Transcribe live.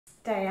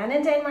Diane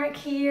in Denmark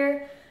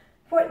here.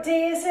 What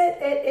day is it?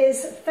 It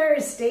is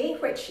Thursday,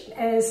 which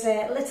is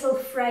Little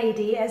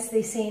Friday, as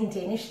they say in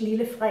Danish,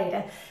 Lille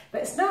Fredag.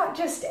 But it's not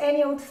just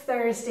any old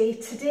Thursday.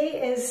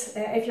 Today is,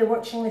 if you're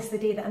watching this, the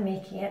day that I'm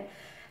making it.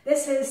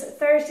 This is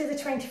Thursday the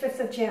 25th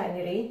of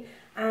January.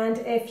 And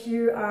if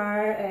you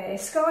are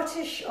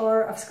Scottish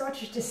or of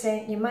Scottish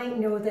descent, you might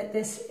know that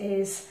this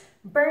is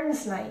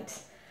Burns Night.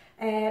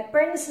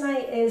 Burns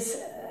Night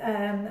is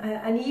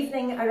an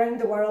evening around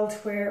the world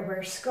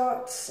where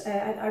Scots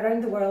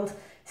around the world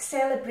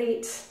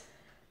celebrate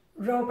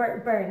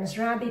Robert Burns,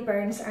 Rabbie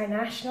Burns, our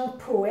national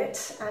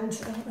poet. And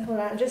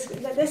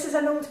this is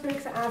an old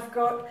book that I've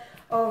got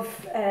of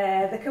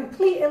the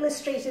complete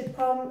illustrated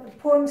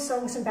poems,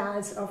 songs and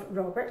ballads of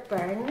Robert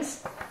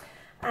Burns.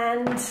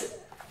 And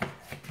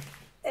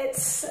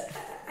it's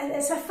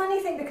a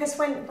funny thing because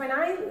when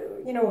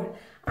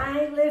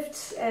I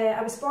lived,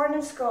 I was born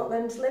in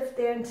Scotland, lived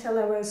there until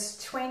I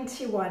was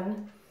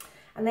 21,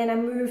 and then I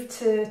moved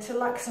to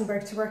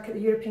Luxembourg to work at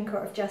the European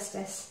Court of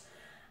Justice.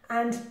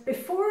 And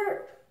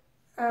before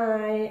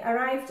I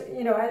arrived,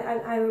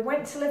 I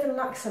went to live in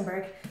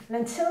Luxembourg, and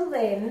until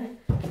then,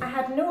 I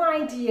had no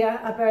idea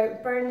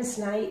about Burns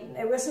Night.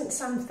 It wasn't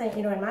something,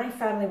 in my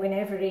family we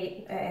never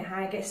ate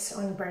haggis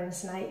on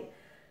Burns Night.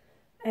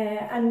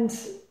 And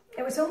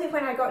it was only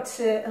when I got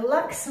to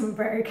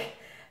Luxembourg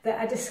that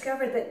I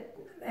discovered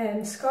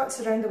that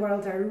Scots around the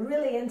world are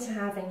really into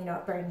having,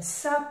 a Burns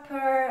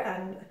supper,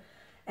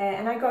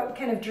 and I got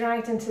kind of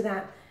dragged into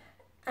that.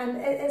 And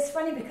it's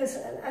funny because,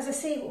 as I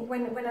say,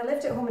 when I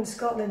lived at home in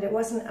Scotland, it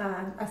wasn't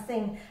a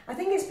thing. I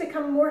think it's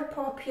become more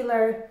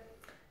popular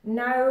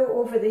now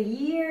over the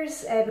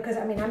years, because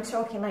I'm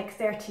talking like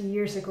 30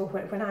 years ago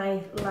when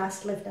I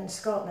last lived in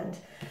Scotland.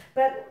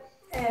 But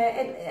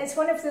it's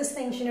one of those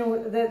things,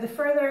 the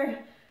further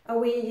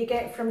away you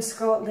get from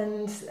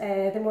Scotland,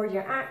 the more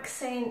your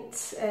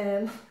accent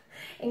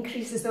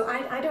increases. Though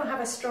I don't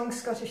have a strong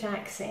Scottish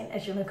accent,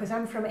 as you know, because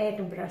I'm from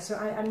Edinburgh, so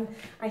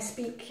I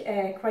speak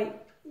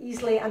quite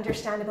easily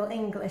understandable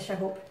English, I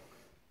hope.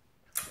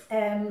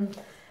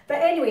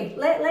 But anyway,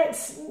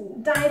 let's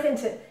dive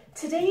into it.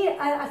 Today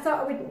I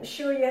thought I would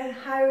show you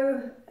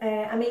how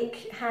I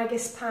make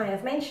haggis pie.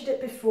 I've mentioned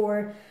it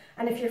before,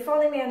 and if you're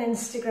following me on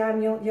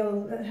Instagram,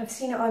 you'll have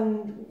seen it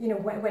on,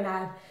 when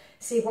I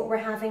say what we're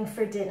having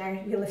for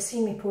dinner, you'll have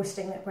seen me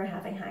posting that we're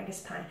having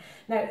haggis pie.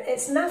 Now,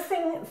 it's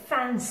nothing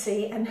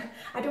fancy, and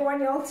I don't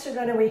want you all to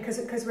run away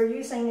because we're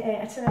using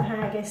a tin of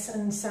haggis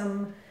and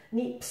some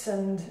neeps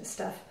and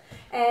stuff.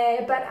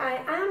 But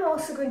I am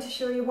also going to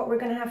show you what we're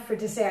going to have for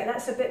dessert.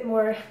 That's a bit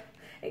more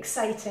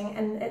exciting,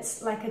 and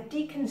it's like a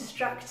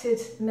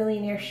deconstructed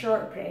Millionaire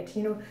Shortbread.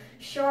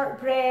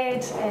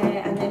 Shortbread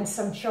and then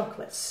some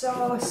chocolate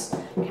sauce,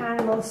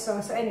 caramel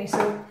sauce. Anyway,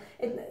 so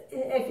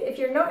if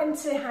you're not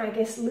into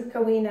haggis, look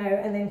away now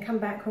and then come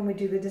back when we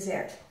do the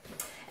dessert.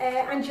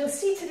 And you'll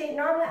see today,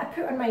 normally I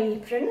put on my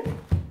apron,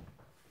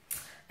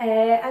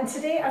 and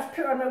today I've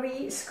put on my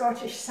wee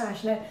Scottish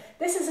sash. Now,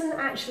 this isn't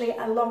actually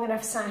a long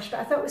enough sash, but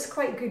I thought it was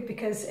quite good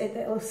because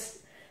it'll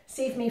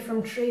save me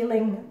from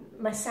trailing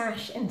my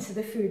sash into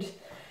the food.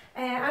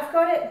 I've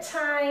got it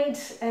tied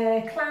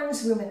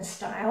clanswoman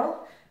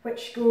style,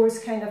 which goes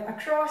kind of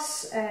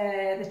across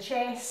the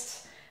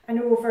chest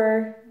and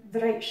over the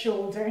right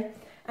shoulder,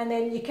 and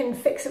then you can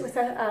fix it with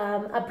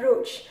a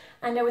brooch.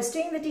 And I was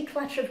doing the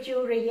declutter of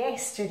jewellery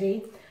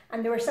yesterday,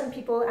 and there were some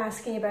people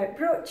asking about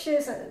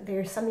brooches.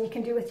 There's something you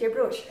can do with your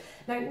brooch.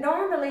 Now,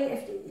 normally,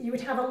 if you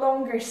would have a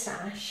longer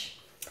sash,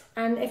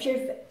 and if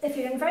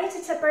you're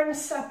invited to a Burns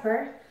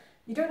supper,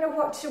 you don't know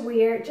what to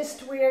wear,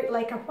 just wear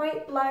like a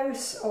white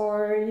blouse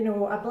or,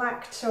 a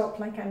black top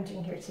like I'm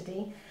doing here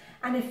today.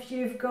 And if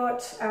you've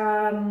got,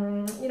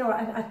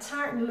 a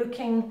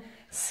tartan-looking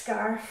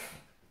scarf,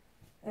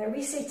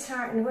 we say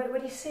tartan, what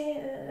do you say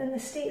in the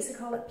States? They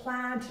call it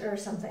plaid or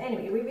something.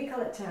 Anyway, we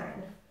call it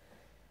tartan.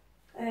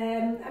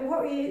 And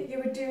what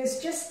you would do is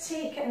just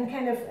take it and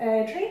kind of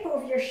drape it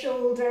over your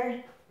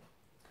shoulder,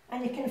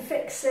 and you can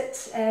fix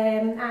it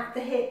at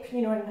the hip,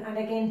 and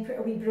again put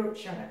a wee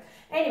brooch on it.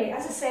 Anyway,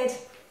 as I said,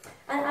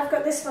 I've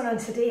got this one on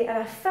today, and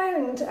I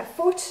found a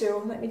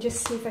photo. Let me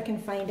just see if I can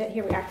find it.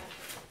 Here we are.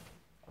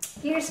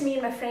 Here's me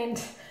and my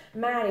friend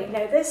Mary.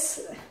 Now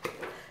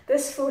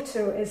this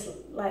photo is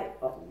like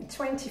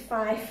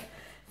 25,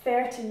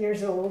 30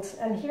 years old,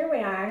 and here we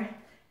are,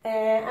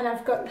 and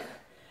I've got,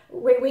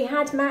 we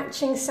had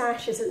matching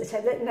sashes at the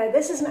time. Now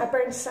this isn't a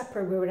Burns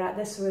supper we were at,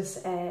 this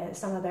was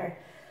some other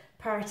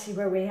party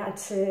where we had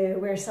to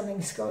wear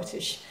something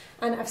Scottish,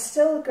 and I've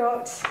still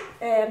got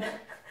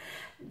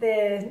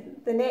the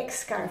neck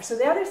scarf. So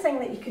the other thing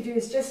that you could do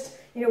is just,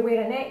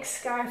 wear a neck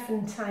scarf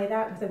and tie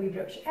that with a wee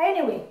brooch.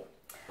 Anyway,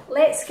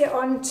 let's get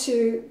on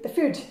to the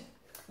food.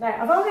 Now,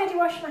 I've already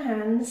washed my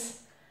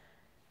hands,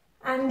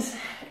 and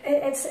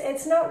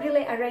it's not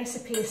really a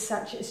recipe as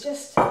such, it's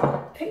just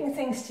putting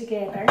things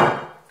together.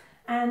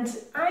 And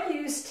I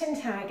use tinned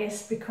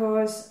haggis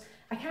because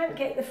I can't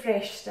get the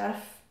fresh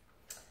stuff.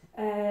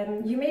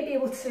 You may be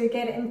able to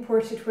get it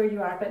imported where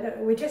you are, but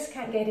we just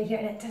can't get it here,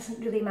 and it doesn't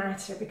really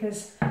matter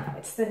because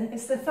it's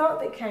the thought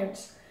that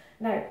counts.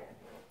 Now,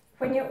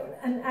 when you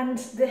and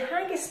the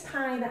haggis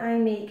pie that I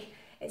make,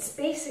 it's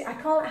basic. I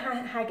call it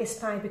haggis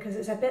pie because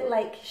it's a bit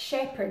like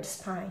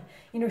shepherd's pie.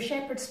 You know,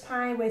 shepherd's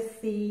pie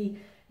with the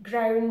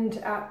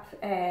ground up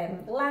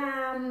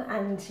lamb,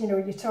 and you know,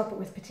 you top it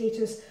with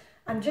potatoes.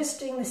 I'm just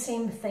doing the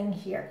same thing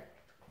here.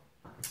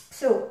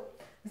 So,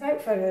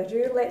 without further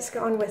ado, let's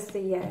get on with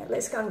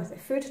the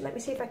food. Let me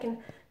see if I can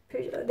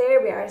put it.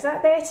 There we are. Is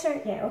that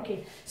better? Yeah.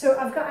 Okay. So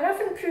I've got an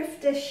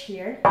oven-proof dish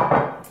here.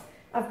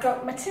 I've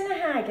got my tin of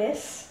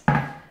haggis,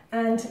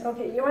 and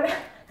okay, you want to.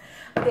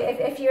 Okay,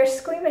 if you're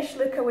squeamish,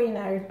 look away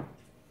now.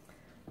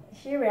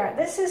 Here we are.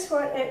 This is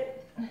what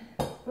it.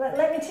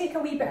 Let me take a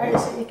wee bit out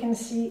so you can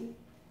see.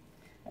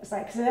 It's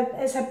like, because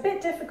it's a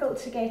bit difficult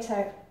to get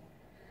out,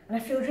 and I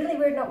feel really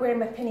weird not wearing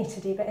my pinny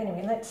today. But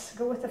anyway, let's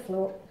go with the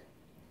flow.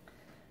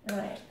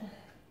 Right,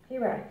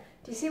 here we are.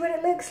 Do you see what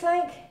it looks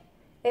like?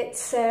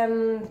 It's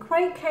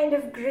quite kind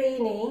of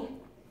grainy,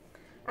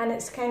 and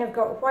it's kind of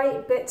got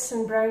white bits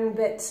and brown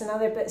bits and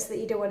other bits that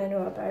you don't want to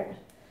know about.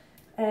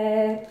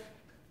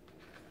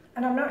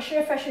 And I'm not sure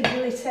if I should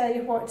really tell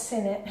you what's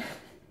in it,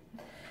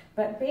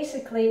 but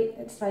basically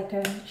it's like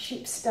a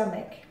sheep's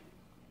stomach.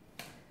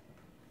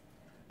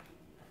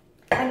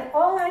 And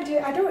all I do,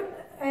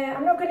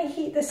 I'm not going to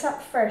heat this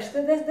up first.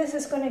 This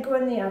is going to go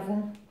in the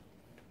oven.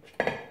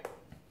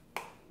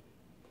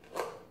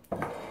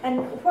 And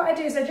what I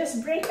do is I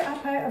just break it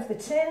up out of the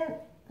tin,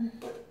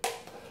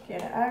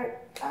 get it out.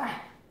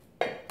 Ah.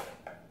 There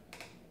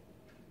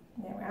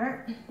we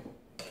are.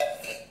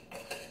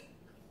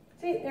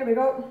 See, there we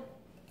go.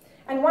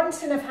 And 1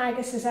 tin of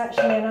haggis is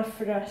actually enough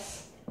for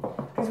us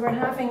because we're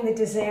having the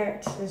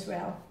dessert as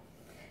well.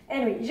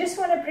 Anyway, you just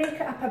want to break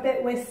it up a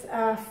bit with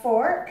a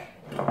fork,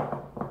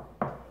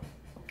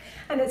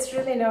 and it's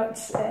really not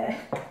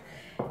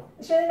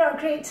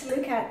great to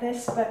look at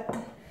this, but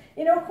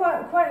you know,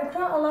 quite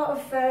a lot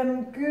of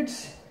good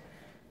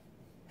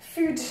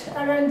food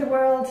around the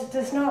world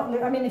does not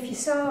look. I mean, if you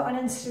saw on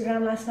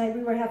Instagram last night,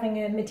 we were having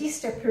a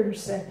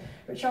medisterpulse,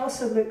 which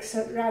also looks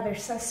rather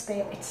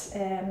suspect,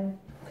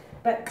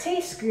 but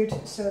tastes good.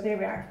 So there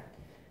we are.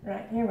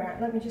 Right, here we are.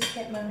 Let me just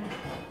get my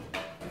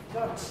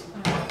dot.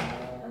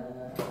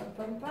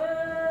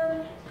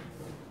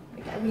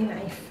 We got a wee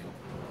knife.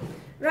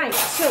 Right.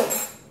 So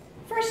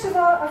first of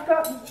all, I've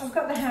got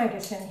the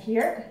haggis in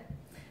here.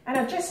 And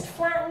I've just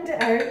flattened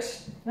it out,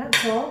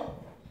 that's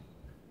all.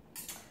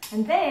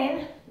 And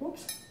then,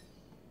 oops,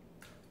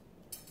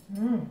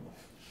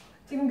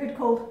 it's even good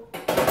cold.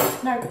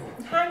 Now,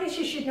 haggis,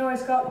 you should know,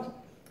 has got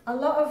a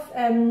lot of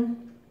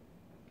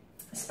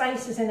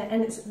spices in it,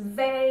 and it's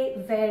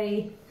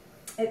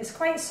it's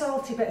quite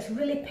salty, but it's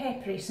really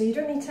peppery, so you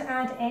don't need to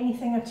add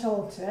anything at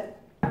all to it.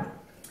 And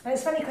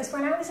it's funny, because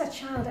when I was a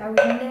child,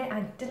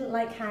 I didn't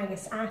like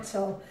haggis at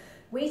all.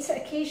 We ate it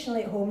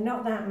occasionally at home,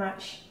 not that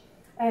much.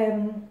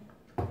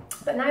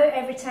 But now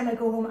every time I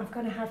go home, I've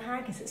got to have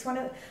haggis. It's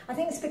I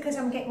think it's because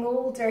I'm getting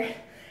older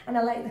and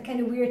I like the kind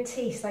of weird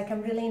taste. Like,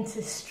 I'm really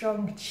into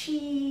strong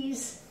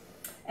cheese,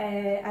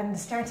 and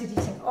started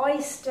eating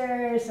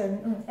oysters,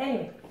 and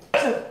anyway.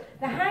 So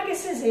the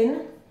haggis is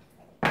in,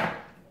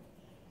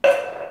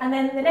 and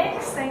then the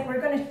next thing,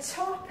 we're going to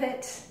top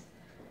it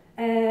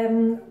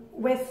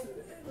with,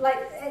 like,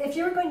 if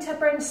you were going to a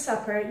brunch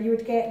supper, you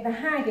would get the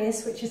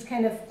haggis, which is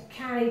kind of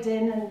carried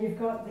in, and you've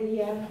got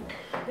the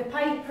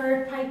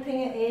piper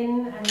piping it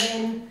in, and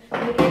then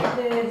they get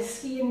the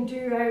ski and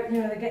do out,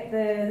 you know, they get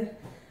the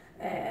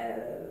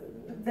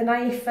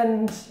knife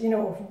and, you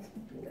know,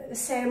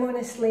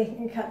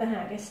 ceremoniously cut the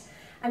haggis.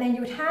 And then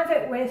you would have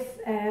it with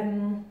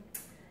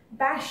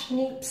bashed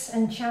neeps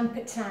and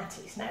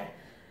champitatis. Now,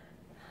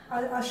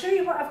 I'll show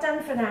you what I've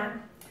done for that.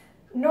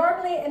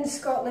 Normally in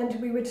Scotland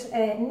we would,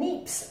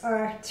 neeps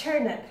are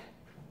turnip.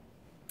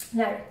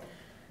 Now,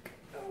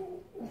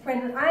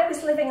 when I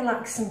was living in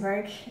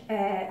Luxembourg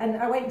and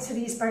I went to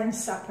these brunch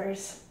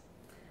suppers,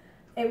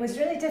 it was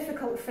really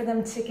difficult for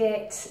them to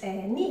get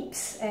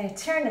neeps,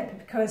 turnip,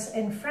 because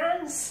in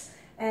France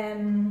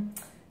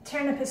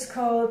turnip is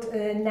called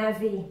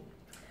navet.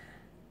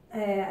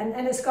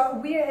 And it's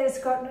got weird,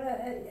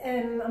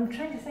 I'm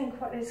trying to think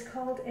what it's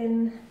called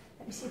in,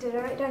 let me see, did I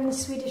write down the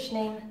Swedish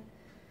name?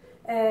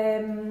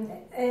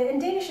 In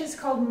Danish it's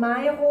called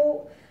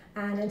majero,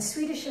 and in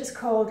Swedish it's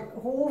called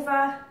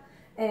rova,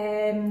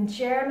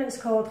 German it's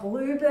called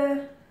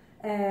rube,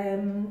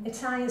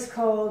 Italian is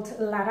called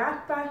la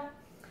rapa,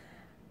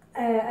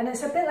 and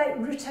it's a bit like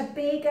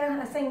rutabaga,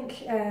 I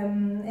think,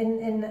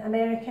 in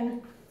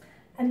American,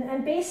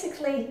 and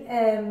basically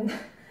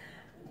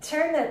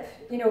turnip,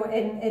 you know,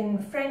 in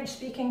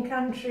French-speaking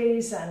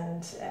countries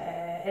and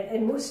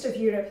in most of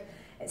Europe,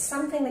 it's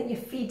something that you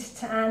feed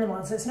to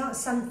animals. It's not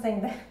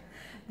something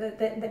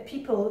that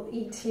people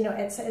eat. You know,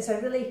 it's a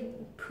really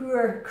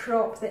poor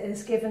crop that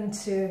is given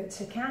to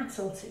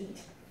cattle to eat.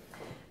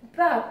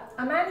 But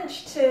I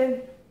managed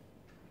to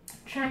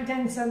track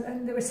down some,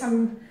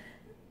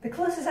 the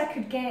closest I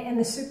could get in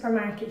the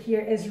supermarket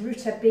here is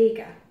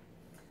rutabaga.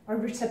 or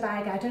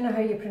rutabaga, I don't know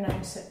how you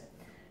pronounce it,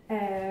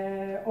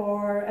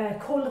 or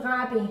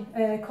kohlrabi.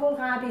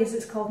 Kohlrabi as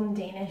it's called in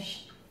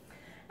Danish.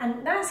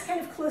 And that's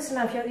kind of close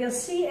enough. You'll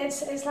see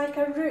it's like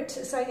a root.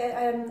 It's like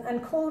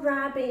and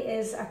kohlrabi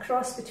is a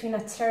cross between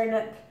a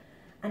turnip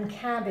and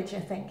cabbage, I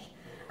think.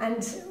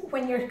 And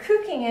when you're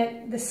cooking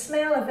it, the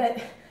smell of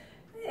it,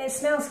 it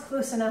smells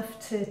close enough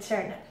to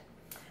turnip.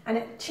 And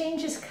it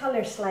changes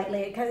colour slightly.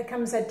 It kind of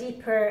becomes a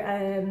deeper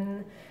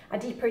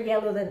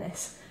yellow than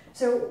this.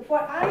 So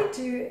what I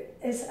do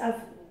is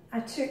I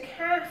took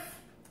half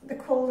the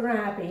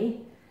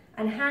kohlrabi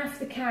and half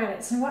the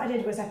carrots, and what I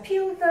did was I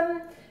peeled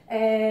them,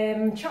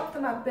 chopped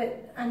them up a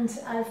bit, and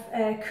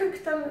I've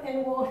cooked them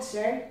in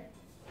water,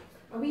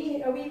 a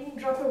wee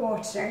drop of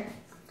water,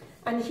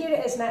 and here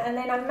it is now, and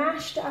then I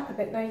mashed it up a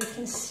bit. Now you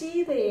can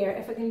see there,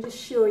 if I can just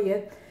show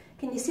you,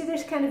 can you see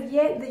there's kind of,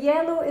 the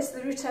yellow is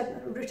the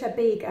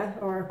rutabaga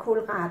or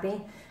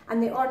kohlrabi,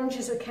 and the orange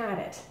is the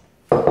carrot.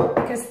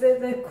 Because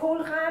the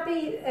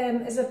kohlrabi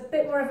is a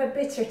bit more of a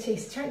bitter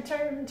taste.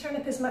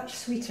 Turnip is much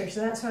sweeter,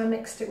 so that's why I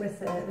mixed it with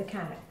the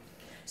carrot.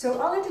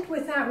 So all I did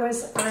with that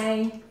was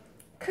I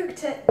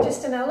cooked it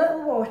just in a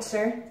little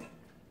water,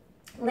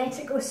 let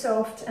it go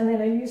soft, and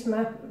then I used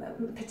my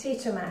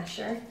potato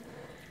masher.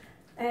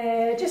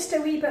 Just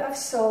a wee bit of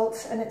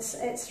salt, and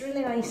it's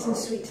really nice and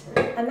sweet.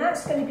 And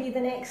that's going to be the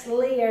next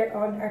layer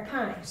on our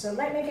pie. So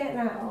let me get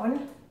that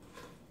on.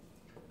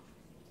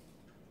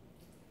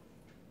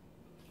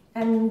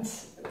 And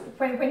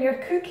when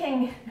you're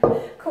cooking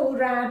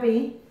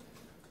kohlrabi,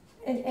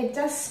 it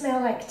does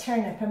smell like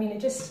turnip. I mean, it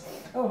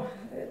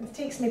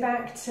takes me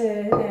back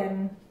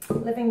to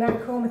living back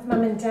home with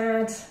Mum and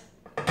Dad.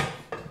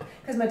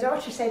 Because my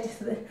daughter said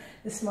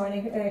this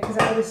morning, because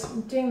I was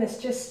doing this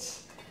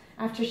just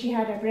after she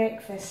had her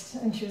breakfast,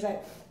 and she was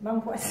like, "Mum,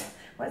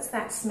 what's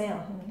that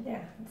smell?" And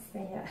yeah,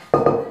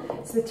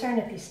 it's the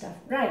turnipy stuff.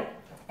 Right.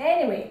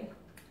 Anyway,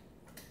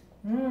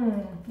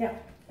 yeah,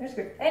 that's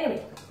good.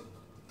 Anyway.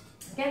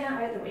 Get that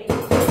out of the way.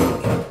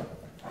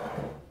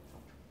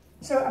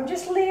 So I'm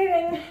just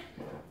layering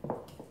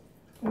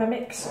my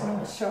mix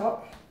on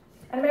top.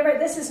 And remember,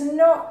 this is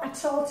not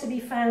at all to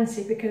be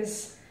fancy,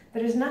 because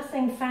there is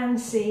nothing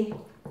fancy,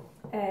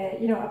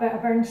 you know, about a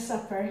burnt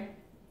supper.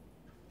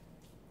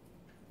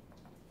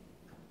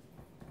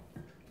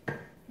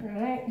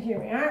 Right, here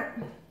we are.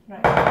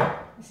 Right,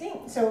 you see?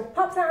 So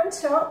pop that on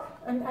top,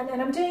 and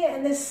I'm doing it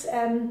in this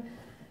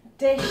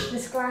dish,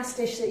 this glass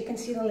dish, so you can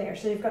see the layer.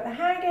 So you've got the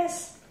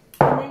haggis.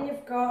 And then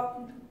you've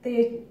got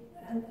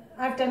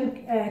I've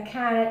done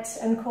carrots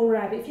and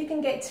kohlrabi. If you can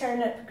get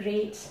turnip,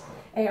 great,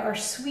 or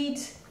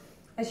swede,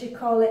 as you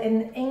call it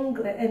in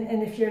England,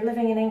 and if you're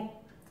living in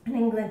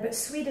England, but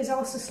swede is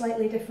also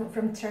slightly different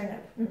from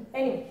turnip.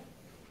 Anyway,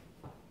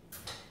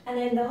 and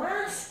then the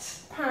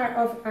last part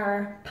of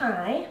our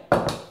pie,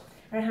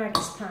 our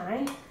haggis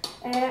pie,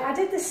 I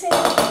did the same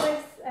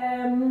with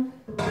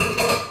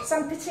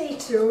some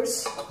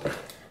potatoes.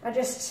 I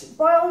just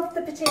boiled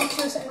the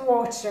potatoes in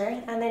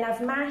water, and then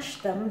I've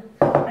mashed them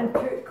and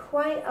put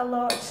quite a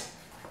lot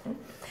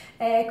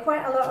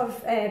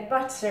of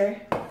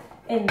butter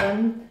in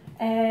them,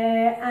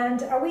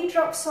 and a wee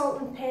drop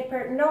salt and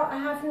pepper. I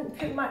haven't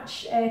put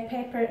much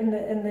pepper in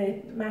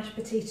the mashed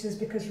potatoes,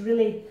 because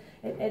really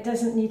it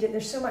doesn't need it.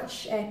 There's so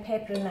much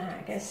pepper in the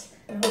haggis.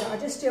 And I'll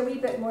just do a wee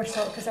bit more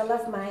salt, because I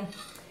love my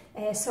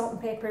salt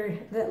and pepper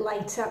that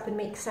light up and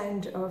make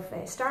sound of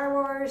Star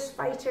Wars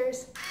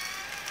fighters.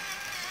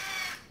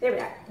 There we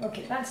are.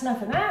 Okay, that's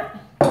enough of that.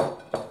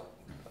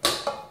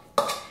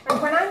 And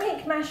when I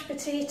make mashed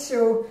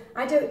potato,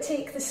 I don't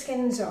take the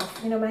skins off.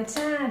 You know, my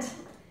dad,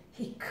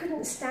 he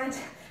couldn't stand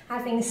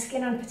having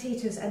skin on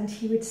potatoes, and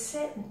he would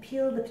sit and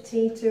peel the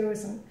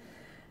potatoes,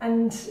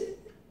 and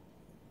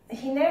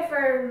he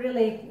never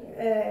really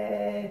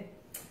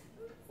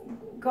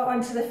got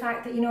onto the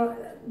fact that, you know,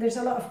 there's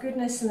a lot of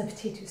goodness in the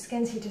potato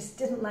skins. He just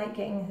didn't like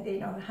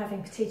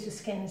having potato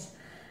skins.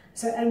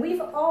 So, and we've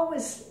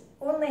always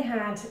only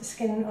had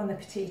skin on the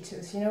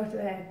potatoes, you know,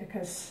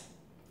 because,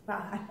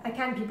 well, I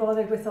can't be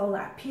bothered with all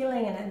that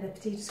peeling, and the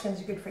potato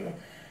skins are good for you.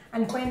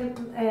 And when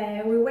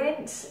we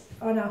went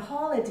on a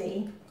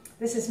holiday,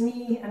 this is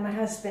me and my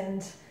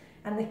husband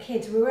and the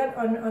kids, we went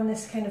on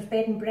this kind of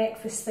bed and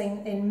breakfast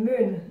thing in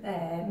Moon.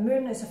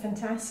 Moon is a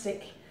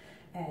fantastic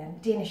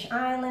Danish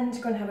island.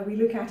 Go and have a wee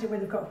look at it, where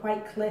they've got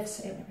white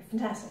cliffs,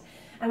 fantastic.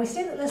 And we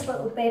stayed at this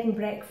little bed and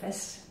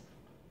breakfast,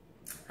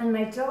 and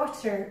my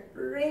daughter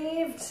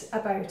raved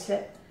about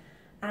it,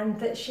 and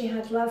that she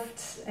had loved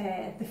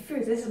the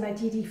food. This is my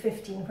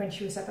DD15, when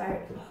she was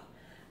about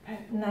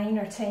 9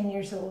 or 10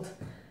 years old.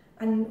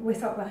 And we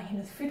thought, well, you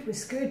know, the food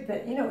was good,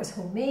 but, you know, it was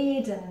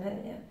homemade,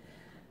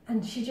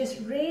 and she just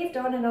raved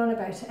on and on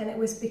about it. And it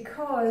was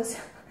because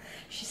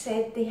she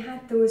said they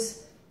had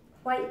those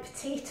white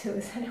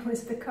potatoes, and it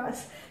was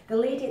because the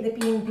lady at the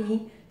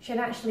B&B, she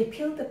had actually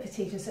peeled the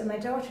potatoes, and my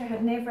daughter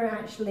had never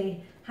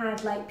actually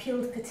had like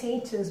peeled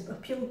potatoes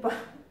before.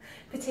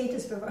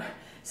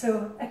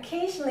 So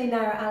occasionally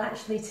now I'll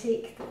actually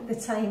take the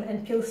time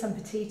and peel some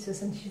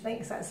potatoes, and she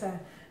thinks that's a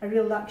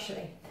real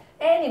luxury.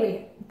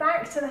 anyway,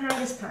 back to the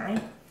haggis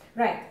pie.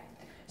 Right,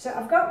 so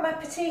I've got my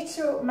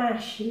potato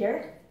mash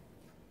here.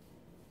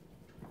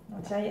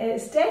 I'll tell you,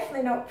 it's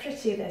definitely not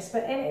pretty this,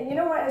 but you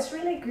know what, it's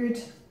really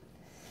good.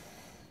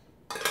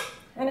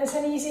 And it's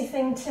an easy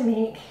thing to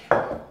make.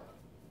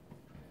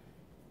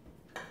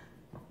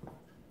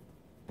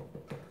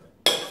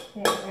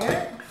 There we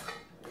are.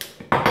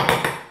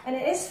 And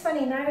it is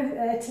funny now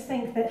to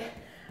think that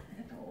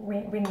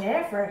we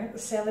never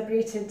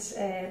celebrated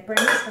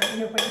Burns, you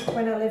know,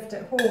 when I lived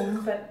at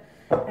home, but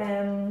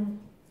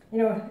you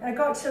know, I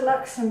got to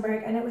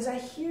Luxembourg and it was a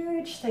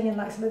huge thing in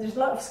Luxembourg. There's a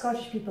lot of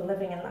Scottish people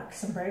living in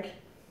Luxembourg,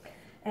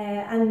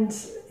 and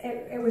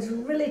it was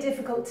really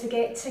difficult to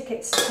get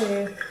tickets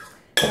to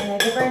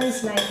the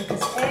Burns night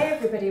because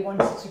everybody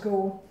wanted to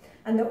go,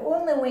 and the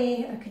only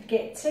way I could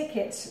get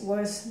tickets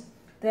was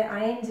that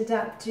I ended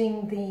up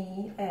doing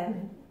the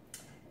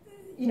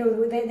you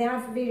know, they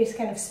have various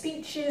kind of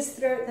speeches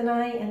throughout the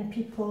night and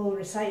people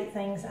recite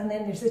things, and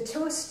then there's a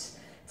toast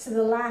to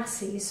the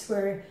lassies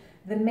where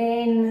the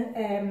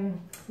men,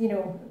 you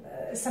know,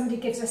 somebody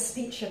gives a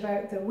speech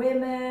about the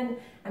women,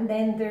 and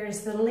then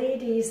there's the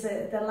ladies,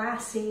 the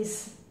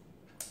lassies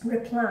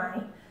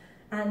reply,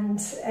 and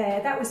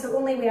that was the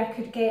only way I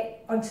could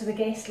get onto the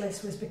guest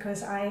list, was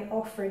because I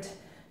offered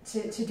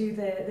to do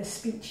the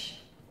speech.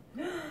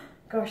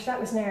 Gosh, that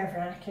was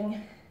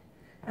nerve-wracking.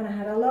 And I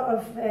had a lot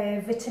of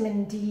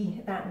vitamin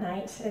D that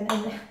night, and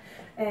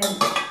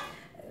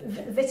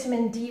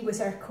vitamin D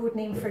was our code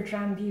name for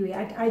Drambuie.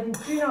 I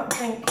do not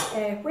drink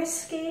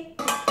whiskey.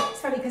 It's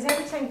funny because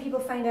every time people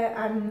find out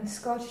I'm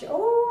Scottish,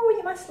 oh,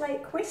 you must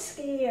like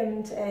whiskey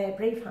and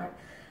Braveheart.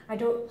 I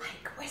don't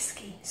like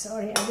whiskey,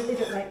 sorry, I really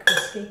don't like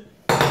whiskey.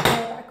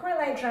 I quite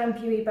like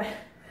Drambuie, but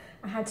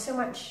I had so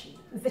much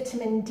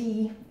vitamin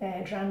D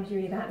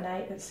Drambuie that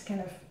night, that's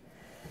kind of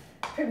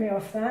put me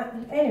off that.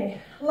 Anyway,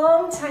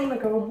 long time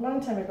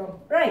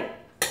ago. Right,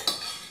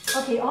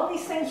 okay, all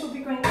these things will be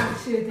going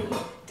into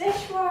the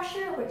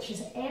dishwasher, which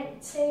is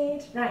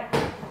emptied. Right,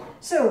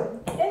 so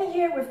in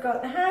here we've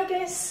got the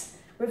haggis,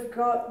 we've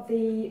got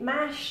the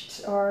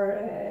mashed or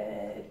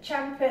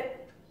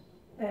champit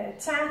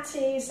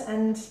tatties,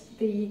 and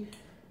the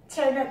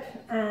turnip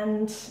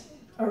and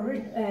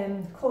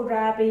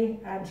kohlrabi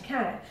and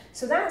canna.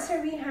 So that's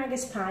our wee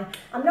haggis pie.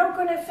 I'm not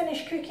going to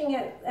finish cooking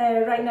it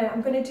right now.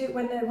 I'm going to do it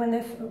when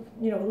the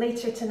you know,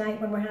 later tonight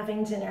when we're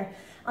having dinner.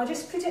 I'll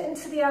just put it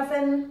into the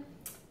oven,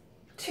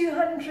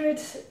 200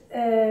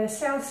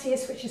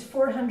 Celsius, which is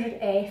 400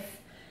 F,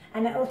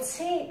 and it'll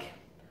take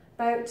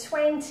about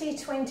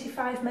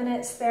 20-25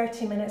 minutes,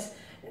 30 minutes.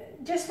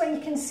 Just when you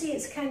can see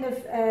it's kind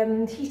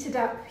of heated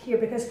up here,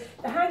 because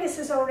the haggis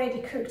is already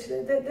cooked.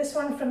 This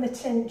one from the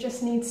tin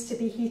just needs to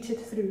be heated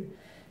through.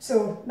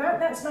 So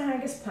that's my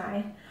haggis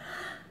pie.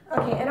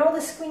 Okay, and all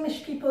the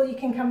squeamish people, you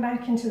can come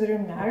back into the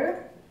room now.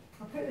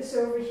 I'll put this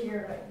over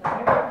here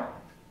right now.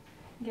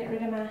 Get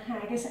rid of my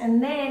haggis,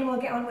 and then we'll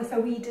get on with a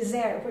wee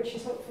dessert, which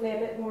is hopefully a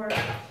bit more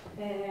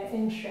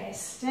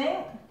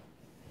interesting.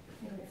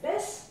 Remove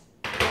this.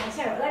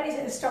 So let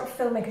me stop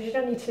filming because you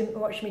don't need to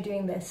watch me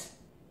doing this.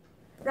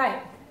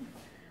 Right,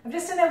 I've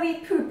just done a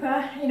wee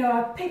pooper, you know,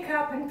 I pick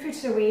up and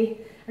put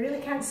away. I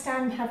really can't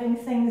stand having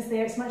things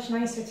there. It's much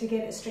nicer to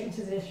get it straight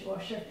into the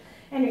dishwasher.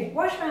 Anyway,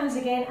 wash my hands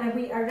again, and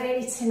we are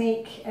ready to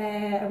make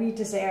a wee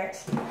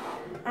dessert.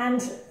 And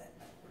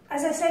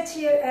as I said to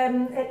you,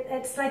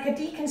 it's like a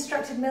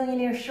deconstructed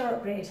Millionaire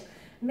Shortbread.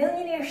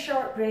 Millionaire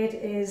Shortbread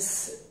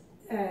is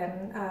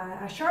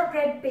a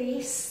shortbread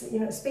base,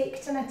 you know, it's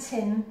baked in a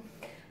tin,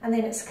 and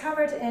then it's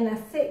covered in a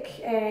thick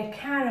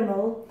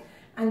caramel.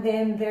 And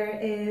then there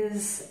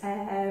is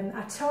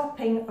a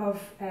topping of,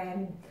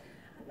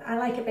 I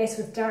like it best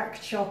with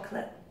dark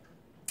chocolate.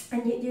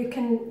 And you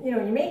can, you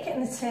know, you make it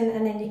in the tin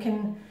and then you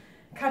can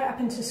cut it up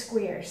into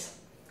squares.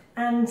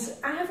 And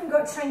I haven't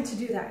got time to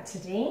do that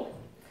today.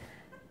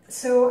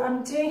 So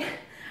I'm doing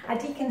a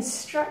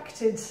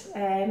deconstructed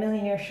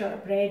Millionaire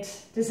Shortbread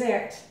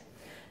dessert.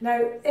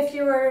 Now, if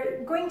you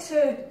were going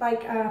to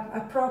like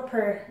a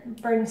proper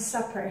Burns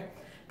supper,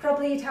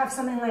 probably you'd have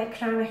something like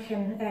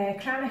Cranachan.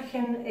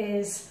 Cranachan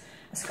is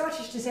a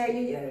Scottish dessert.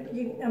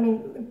 I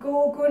mean,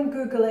 go and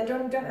Google it.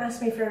 Don't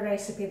ask me for a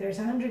recipe. There's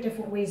 100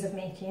 different ways of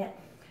making it.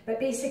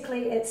 But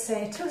basically, it's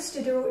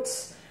toasted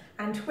oats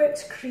and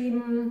whipped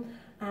cream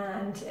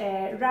and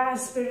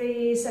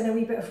raspberries and a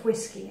wee bit of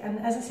whiskey. And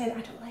as I said,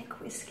 I don't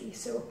like whiskey,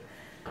 so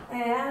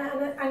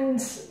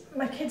and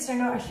my kids are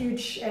not a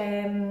huge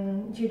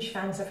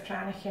fans of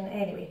Cranachan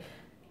anyway.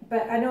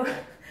 But I know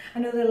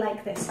they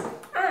like this.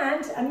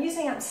 And I'm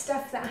using up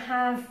stuff that I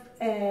have,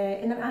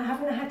 I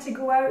haven't had to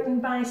go out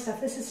and buy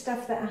stuff. This is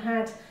stuff that I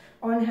had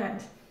on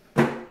hand.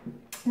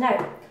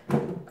 Now,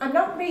 I'm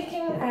not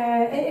making,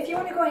 if you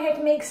want to go ahead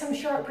and make some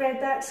shortbread,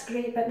 that's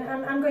great, but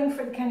I'm going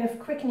for the kind of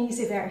quick and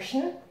easy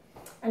version.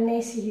 And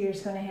Nessie here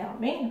is going to help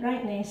me,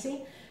 right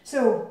Nessie?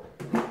 So,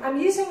 I'm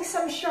using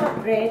some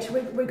shortbread.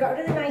 We've got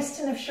a really nice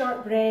tin of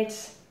shortbread.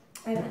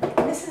 And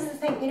this is the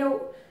thing, you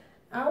know,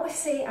 I always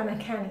say I'm a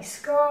canny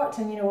Scot,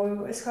 and you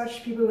know,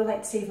 Scottish people will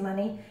like to save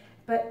money,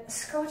 but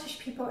Scottish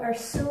people are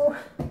so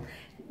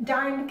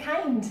darn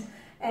kind.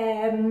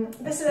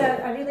 This is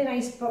a really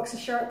nice box of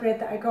shortbread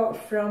that I got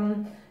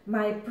from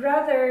my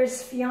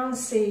brother's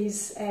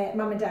fiance's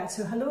mum and dad.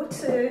 So hello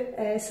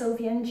to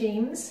Sylvia and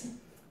James,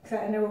 because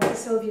I know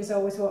Sylvia's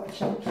always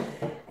watching.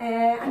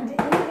 And you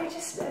know, they're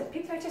just,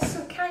 people are just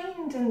so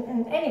kind,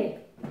 and anyway.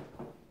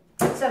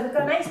 So we've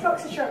got a nice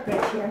box of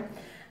shortbread here.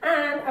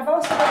 And I've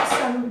also got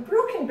some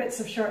broken bits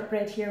of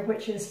shortbread here,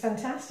 which is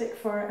fantastic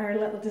for our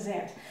little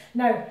dessert.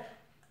 Now,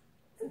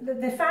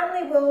 the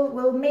family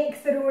will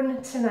make their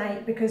own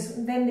tonight,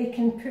 because then they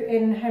can put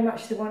in how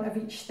much they want of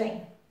each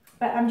thing.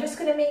 But I'm just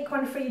going to make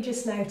one for you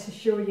just now to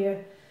show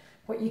you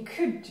what you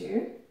could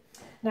do.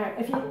 Now,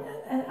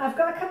 I've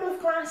got a couple of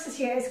glasses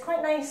here. It's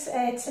quite nice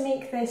to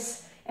make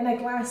this in a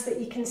glass that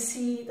you can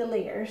see the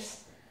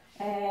layers.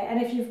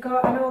 And if you've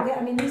got,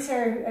 I mean, these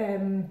are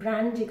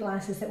brandy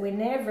glasses that we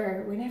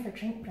never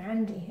drink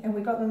brandy, and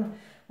we got them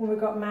when we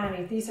got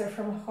married. These are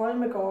from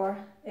Holmegård,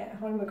 yeah,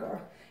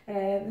 Holmegård.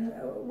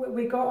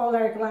 We got all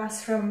our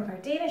glass from our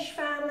Danish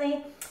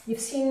family. You've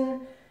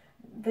seen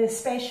the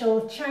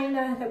special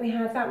china that we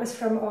have. That was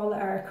from all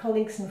our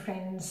colleagues and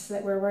friends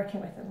that we're working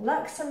with in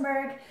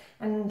Luxembourg.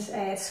 And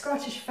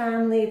Scottish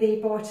family, they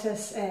bought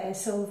us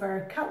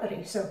silver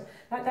cutlery. So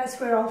that's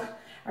where all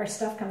our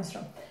stuff comes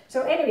from.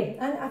 So anyway,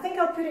 and I think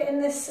I'll put it in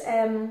this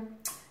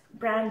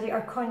brandy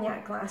or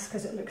cognac glass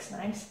because it looks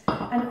nice.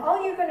 And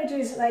all you're going to do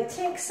is like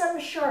take some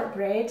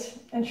shortbread,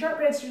 and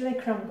shortbread's really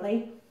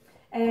crumbly,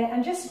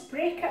 and just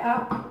break it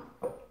up.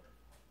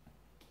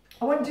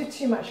 I won't do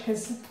too much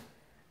because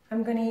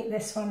I'm going to eat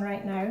this one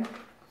right now.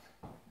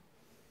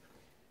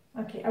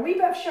 Okay, a wee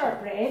bit of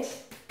shortbread,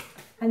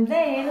 and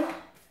then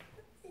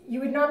you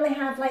would normally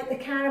have like the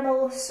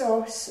caramel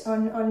sauce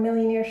on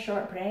Millionaire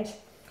Shortbread.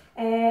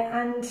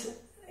 And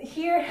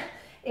here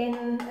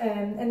in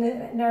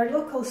our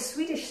local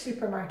Swedish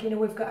supermarket, you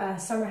know, we've got a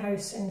summer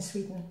house in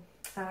Sweden,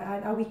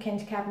 a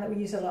weekend cabin that we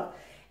use a lot.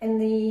 In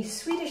the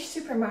Swedish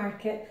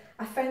supermarket,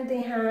 I found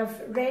they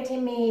have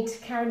ready-made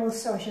caramel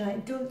sauce, you know,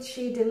 like dulce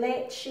de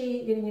leche,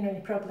 you know,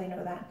 you probably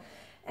know that.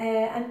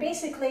 And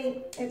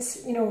basically,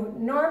 it's, you know,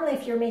 normally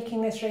if you're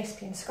making this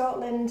recipe in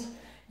Scotland,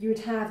 you would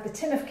have the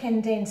tin of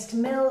condensed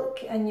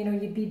milk, and, you know,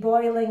 you'd be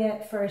boiling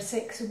it for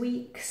 6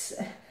 weeks.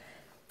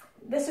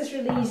 This is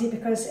really easy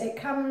because it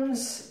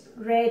comes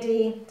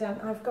ready done.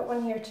 I've got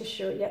one here to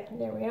show you.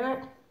 There we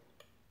are.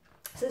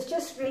 So it's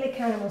just really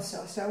caramel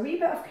sauce. So a wee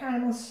bit of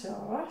caramel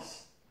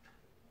sauce.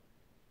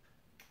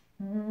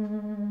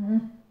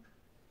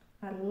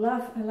 I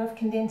love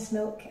condensed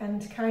milk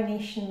and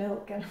carnation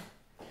milk.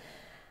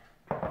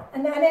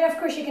 And then of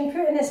course you can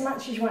put in as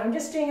much as you want. I'm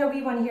just doing a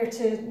wee one here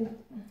to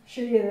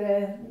show you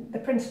the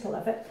principle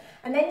of it.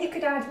 And then you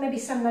could add maybe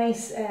some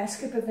nice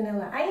scoop of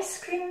vanilla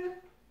ice cream.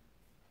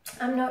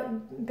 I'm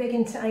not big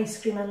into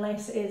ice cream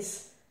unless it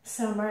is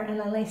summer and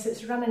unless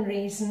it's rum and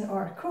raisin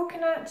or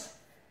coconut,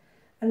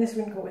 and this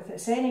wouldn't go with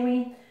this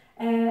anyway.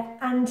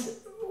 And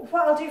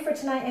what I'll do for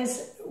tonight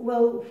is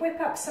we'll whip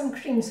up some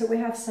cream. So we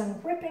have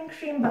some whipping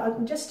cream,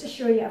 but just to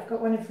show you, I've got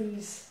one of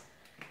these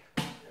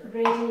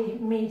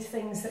ready-made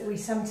things that we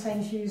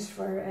sometimes use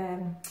for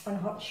on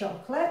hot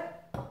chocolate.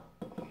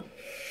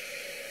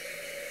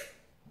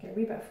 Okay, a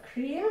wee bit of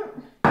cream.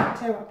 I'll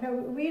tell you what, put a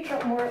wee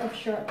drop more of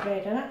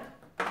shortbread in it.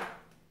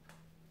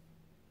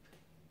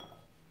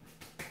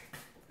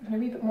 And a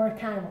wee bit more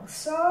caramel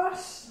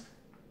sauce.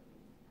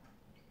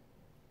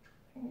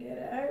 Get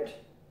it out.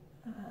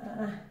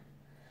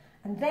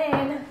 And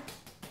then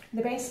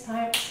the best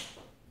part,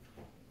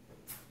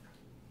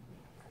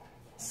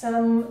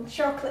 some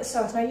chocolate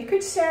sauce. Now you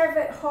could serve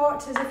it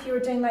hot as if you were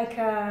doing like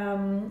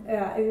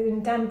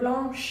une dame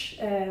blanche,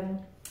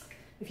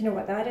 if you know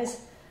what that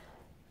is.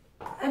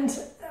 And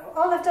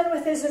all I've done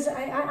with this is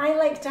I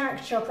like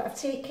dark chocolate. I've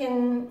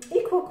taken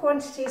equal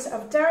quantities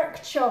of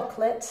dark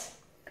chocolate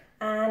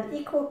and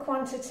equal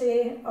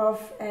quantity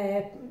of,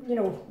 you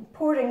know,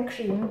 pouring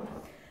cream,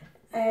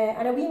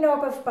 and a wee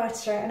knob of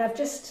butter, and I've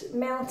just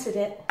melted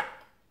it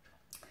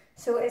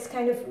so it's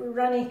kind of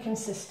runny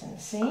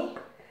consistency.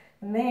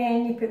 And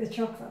then you put the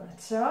chocolate on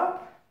the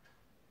top.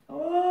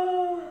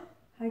 Oh,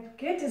 how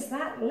good does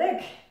that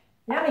look?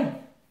 Yummy.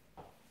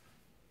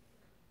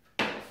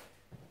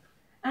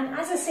 And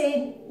as I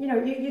say, you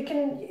know, you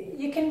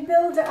can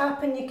build it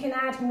up, and you can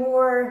add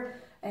more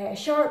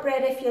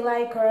shortbread if you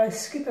like, or a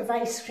scoop of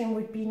ice cream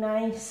would be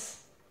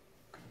nice.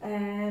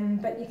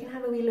 But you can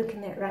have a wee look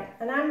in there, right?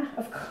 And I'm,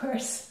 of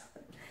course,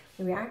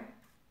 here we are.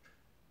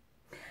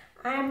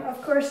 I'm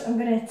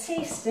going to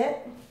taste it,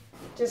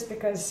 just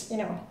because, you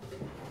know,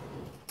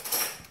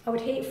 I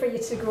would hate for you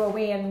to go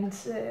away and,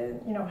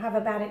 you know, have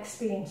a bad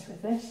experience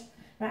with this.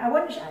 Right, I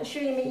won't show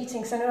you me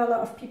eating, because I know a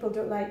lot of people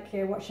don't like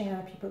watching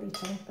other people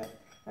eating, but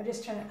I'm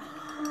just trying to...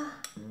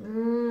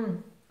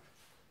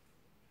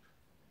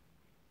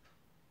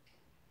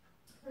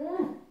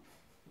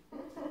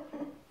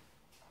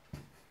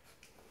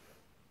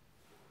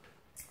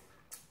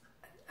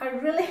 I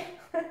really...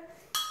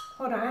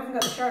 Hold on, I haven't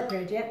got the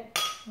shortbread yet.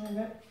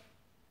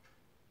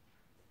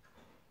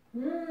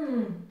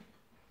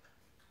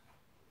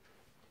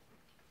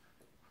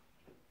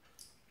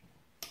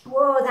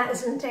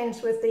 as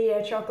intense with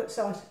the chocolate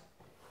sauce.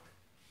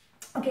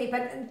 Okay,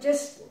 but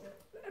just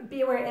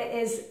be aware it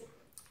is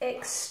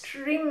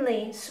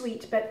extremely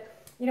sweet,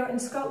 but you know, in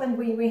Scotland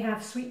we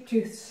have sweet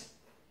tooths.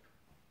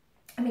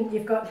 I mean,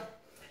 you've got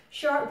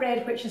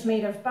shortbread, which is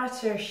made of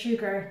butter,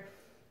 sugar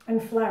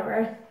and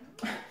flour,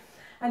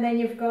 and then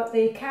you've got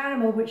the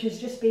caramel, which is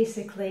just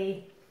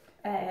basically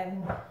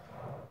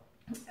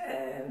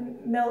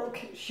milk,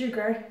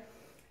 sugar,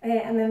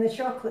 and then the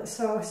chocolate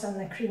sauce and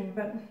the cream.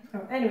 But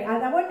oh, anyway,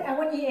 I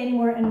won't eat any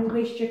more and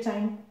waste your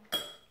time.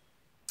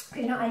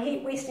 You know, I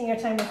hate wasting your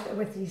time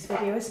with these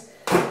videos.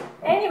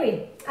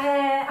 Anyway,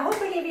 I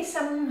hope I gave you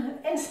some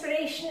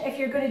inspiration if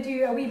you're going to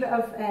do a wee bit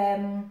of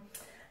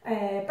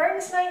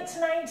Burns night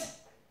tonight.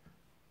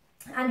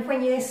 And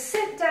when you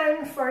sit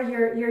down for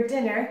your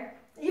dinner,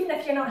 even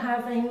if you're not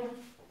having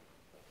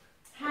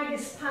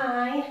haggis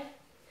pie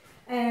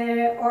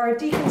or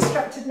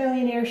deconstructed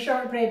Millionaire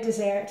Shortbread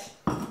dessert,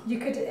 you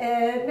could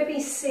maybe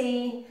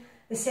say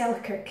the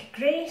Selkirk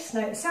Grace.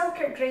 Now,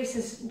 Selkirk Grace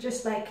is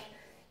just like,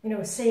 you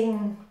know,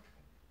 saying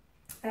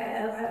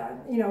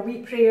you know, a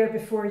wee prayer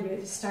before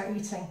you start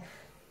eating.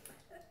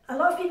 A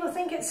lot of people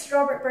think it's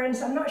Robert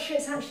Burns. I'm not sure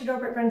it's actually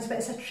Robert Burns, but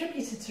it's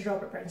attributed to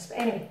Robert Burns. But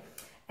anyway,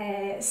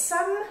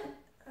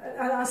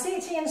 I'll say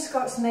it to you in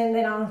Scots and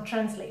then I'll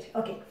translate.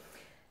 Okay.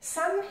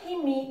 Some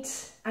he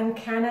meet and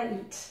canna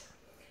eat,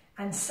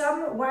 and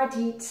some wad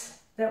eat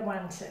that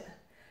want it.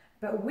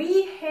 But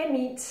we he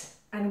meet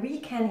and we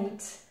can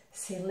eat,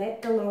 say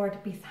let the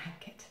Lord be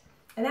thanked.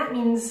 And that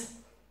means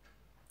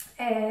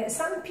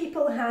some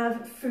people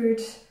have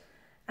food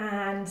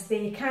and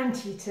they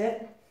can't eat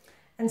it,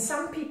 and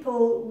some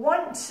people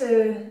want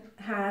to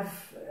have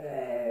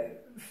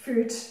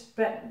food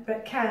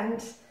but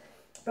can't.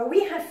 But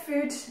we have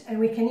food and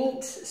we can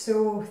eat,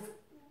 so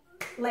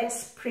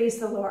let's praise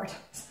the Lord.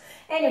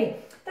 Anyway,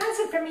 that's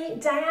it for me.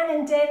 Diane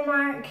in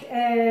Denmark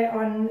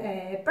on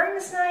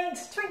Burns night,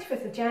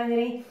 25th of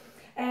January.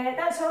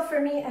 That's all for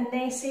me and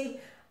Nessie.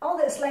 All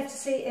that's left to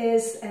say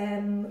is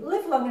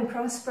live long and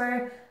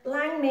prosper.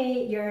 Lang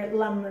may your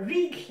lum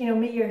reek, you know,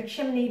 may your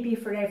chimney be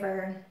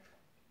forever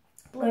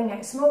blowing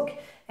out smoke.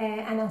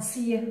 And I'll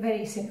see you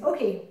very soon.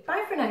 Okay,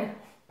 bye for now.